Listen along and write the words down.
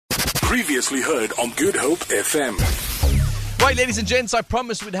Previously heard on Good Hope FM. Right, ladies and gents, I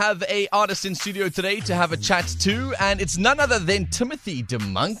promised we'd have an artist in studio today to have a chat to, and it's none other than Timothy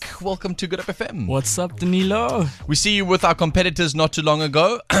DeMonk. Welcome to Good Hope FM. What's up, Danilo? We see you with our competitors not too long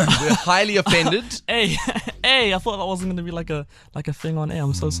ago. We're highly offended. Hey, I thought that wasn't going to be like a thing on air.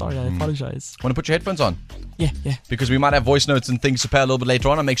 I'm so sorry. I apologize. Want to put your headphones on? Yeah. Because we might have voice notes and things to play a little bit later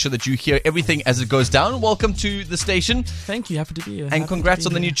on. I'll make sure that you hear everything as it goes down. Welcome to the station. Thank you. Happy to be here. And congrats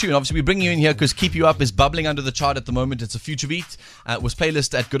on the new tune. Obviously, we bring you in here because Keep You Up is bubbling under the chart at the moment. It's a future beat. Was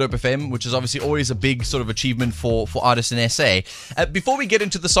playlist at Good Hope FM, which is obviously always a big sort of achievement for artists in SA. Before we get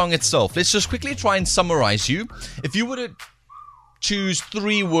into the song itself, let's just quickly try and summarize you. If you were to choose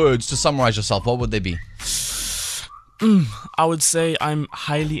 3 words to summarize yourself, what would they be? I would say I'm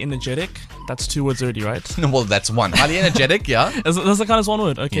highly energetic. That's 2 words already, right? Well, that's 1. Highly energetic, yeah. That's the kind of 1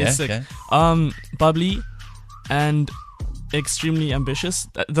 word. Okay, Yeah, sick. okay. Bubbly and extremely ambitious.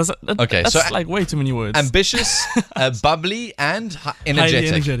 That's like way too many words. Ambitious, bubbly, and energetic. Highly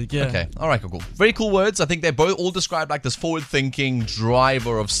energetic, yeah. Okay, all right, cool. Very cool words. I think they both all describe like this forward-thinking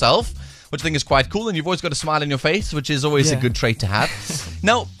driver of self, which I think is quite cool. And you've always got a smile on your face, which is always a good trait to have.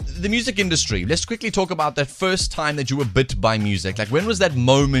 Now, the music industry. Let's quickly talk about that first time that you were bit by music. Like, when was that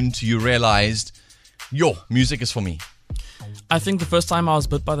moment you realized, music is for me? I think the first time I was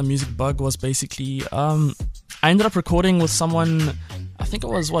bit by the music bug was basically, I ended up recording with someone, I think it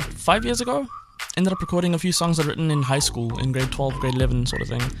was, 5 years ago? Ended up recording a few songs I'd written in high school, in grade 12, grade 11 sort of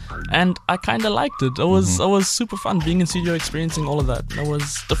thing. And I kind of liked it. It was super fun being in studio, experiencing all of that. It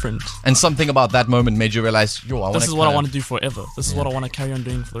was different. And something about that moment made you realize, this is what I want to do forever. This is what I want to carry on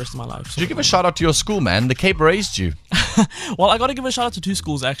doing for the rest of my life. Did you give a shout out to your school, man? The Cape raised you. Well, I got to give a shout out to 2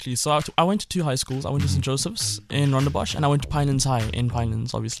 schools, actually. So I went to 2 high schools. I went to St. Joseph's in Rondebosch, and I went to Pinelands High in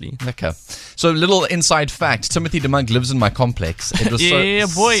Pinelands, obviously. Okay. So, little inside fact, Timothy DeMonk lives in my complex. It was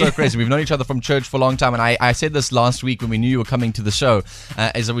so crazy. We've known each other from church for a long time, and I said this last week when we knew you were coming to the show,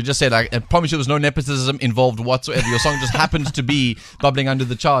 is that we just said, I promise you there was no nepotism involved whatsoever. Your song just happened to be bubbling under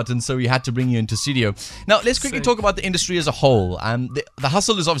the chart, and so we had to bring you into studio. Now, let's quickly talk about the industry as a whole. The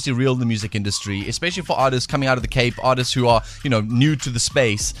hustle is obviously real in the music industry, especially for artists coming out of the Cape, artists who are, new to the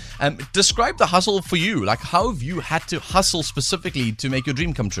space. Describe the hustle for you. Like, how have you had to hustle specifically to make your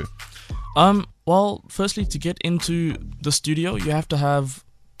dream come true? Well, firstly, to get into the studio, you have to have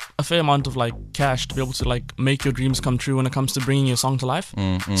a fair amount of cash to be able to make your dreams come true when it comes to bringing your song to life.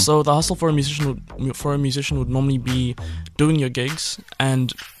 So the hustle for a musician would normally be doing your gigs,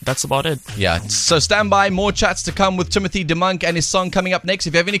 and that's about it. Yeah. So stand by, more chats to come with Timothy DeMonk and his song coming up next.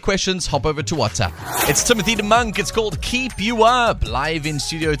 If you have any questions, hop over to WhatsApp. It's Timothy DeMonk. It's called Keep You Up, live in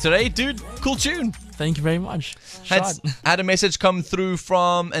studio today. Dude, cool tune. Thank you very much. Had a message come through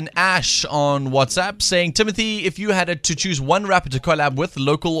from an Ash on WhatsApp saying, Timothy, if you had to choose one rapper to collab with,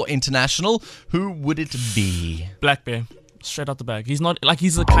 local or international, who would it be? Black Bear. Straight out the bag. He's not,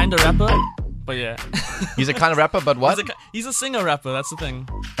 he's a kind of rapper, but yeah. He's a kind of rapper, but what? He's a singer rapper, that's the thing.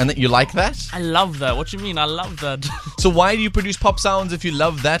 And you like that? I love that. What do you mean? I love that. So why do you produce pop sounds if you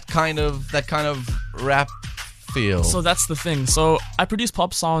love that kind of rap feel? So that's the thing. So I produce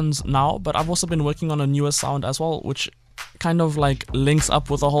pop sounds now, but I've also been working on a newer sound as well, which kind of links up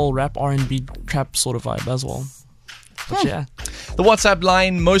with a whole rap, R&B, trap sort of vibe as well. But yeah. The WhatsApp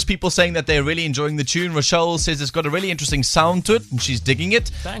line, most people saying that they're really enjoying the tune. Rochelle says it's got a really interesting sound to it and she's digging it.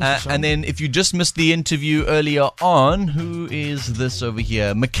 Thanks, and then if you just missed the interview earlier on, who is this over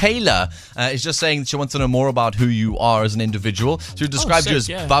here? Michaela is just saying that she wants to know more about who you are as an individual. So you described you as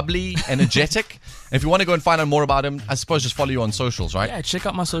bubbly, energetic. And if you want to go and find out more about him, I suppose just follow you on socials, right? Yeah, check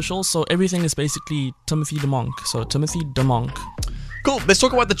out my socials. So everything is basically Timothy DeMonk. So Timothy DeMonk. Cool. Let's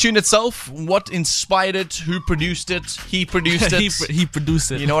talk about the tune itself. What inspired it? Who produced it? He produced it. he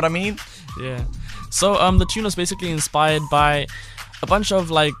produced it. You know what I mean? Yeah. So the tune was basically inspired by a bunch of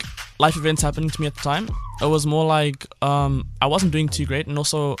life events happening to me at the time. It was more I wasn't doing too great, and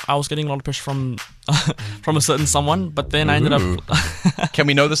also I was getting a lot of pressure from from a certain someone. But then I ended up. Can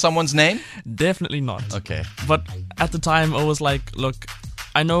we know someone's name? Definitely not. Okay. But at the time, it was look,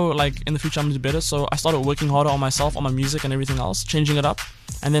 I know in the future I'm going to do better, so I started working harder on myself, on my music and everything else, changing it up,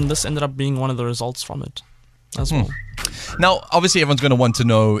 and then this ended up being one of the results from it as well. Now, obviously everyone's going to want to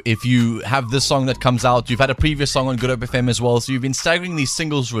know if you have this song that comes out. You've had a previous song on Good Hope FM as well, so you've been staggering these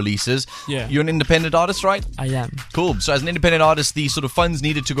singles releases. Yeah. You're an independent artist, right? I am. Cool. So as an independent artist, the sort of funds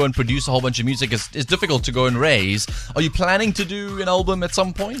needed to go and produce a whole bunch of music is difficult to go and raise. Are you planning to do an album at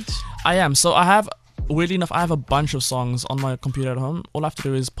some point? I am. So weirdly enough, I have a bunch of songs on my computer at home. All I have to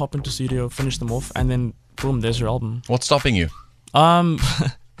do is pop into studio, finish them off, and then boom, there's your album. What's stopping you?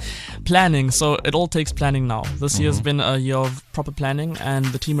 planning. So it all takes planning now. This year's been a year of proper planning, and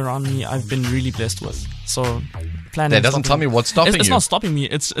the team around me I've been really blessed with. So planning. That doesn't tell me what's stopping you. It's not stopping me.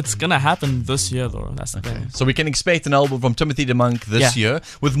 It's gonna happen this year though. That's the thing. So we can expect an album from Timothy DeMonk this year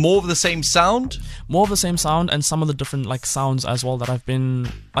with more of the same sound? More of the same sound, and some of the different like sounds as well that I've been,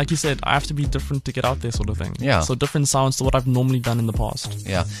 like you said, I have to be different to get out there sort of thing. Yeah. So different sounds to what I've normally done in the past.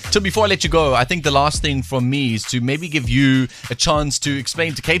 Yeah. So before I let you go, I think the last thing from me is to maybe give you a chance to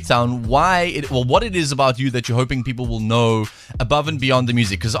explain to Cape Town what it is about you that you're hoping people will know above and beyond the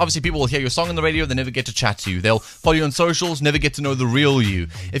music. Because obviously people will hear your song on the radio, they never get to chat to you. They'll follow you on socials, never get to know the real you.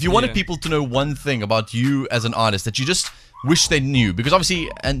 If you wanted people to know one thing about you as an artist that you just wish they knew, because obviously,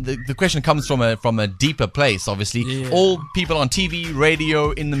 and the question comes from a deeper place, obviously. All people on TV,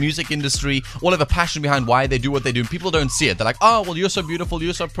 radio, in the music industry, all have a passion behind why they do what they do. People don't see it. They're like, oh, well, you're so beautiful,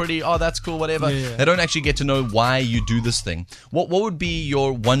 you're so pretty, oh, that's cool, whatever. They don't actually get to know why you do this thing. What would be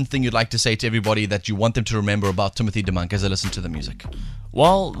your one thing you'd like to say to everybody that you want them to remember about Timothy DeMonk as they listen to the music?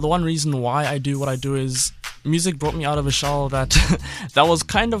 Well, the one reason why I do what I do is music brought me out of a shell that that was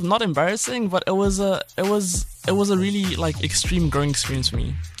kind of not embarrassing, but it was a really like extreme growing experience for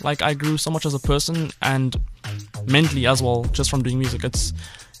me. Like I grew so much as a person and mentally as well just from doing music. It's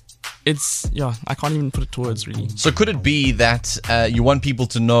I can't even put it to words really. So could it be that you want people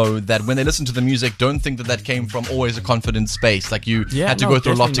to know that when they listen to the music, don't think that came from always a confident space, like you had to go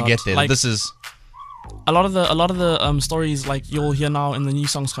through a lot to get there? Like, this is a lot of the stories like you'll hear now in the new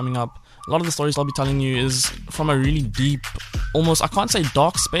songs coming up. A lot of the stories I'll be telling you is from a really deep, almost, I can't say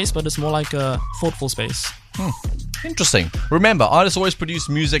dark space, but it's more like a thoughtful space. Interesting. Remember, artists always produce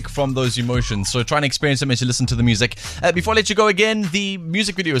music from those emotions, so try and experience them as you listen to the music. Before I let you go again, the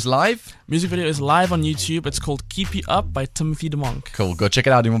music video is live. Music video is live on YouTube. It's called Keep You Up by Timothy DeMonk. Cool, go check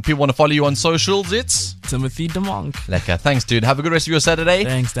it out. And when people want to follow you on socials, it's Timothy DeMonk. Lekker. Thanks, dude. Have a good rest of your Saturday.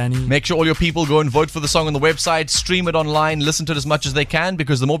 Thanks, Danny. Make sure all your people go and vote for the song on the website, stream it online, listen to it as much as they can,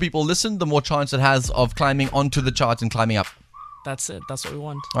 because the more people listen, the more chance it has of climbing onto the chart and climbing up. That's it. That's what we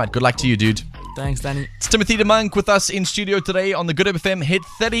want. All right, good luck to you, dude. Thanks, Danny. It's Timothy DeMonk with us in studio today on the Good Hope FM Hit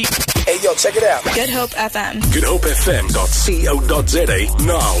 30. Hey, yo, check it out. Good Hope FM. GoodHopeFM.co.za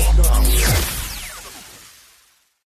now.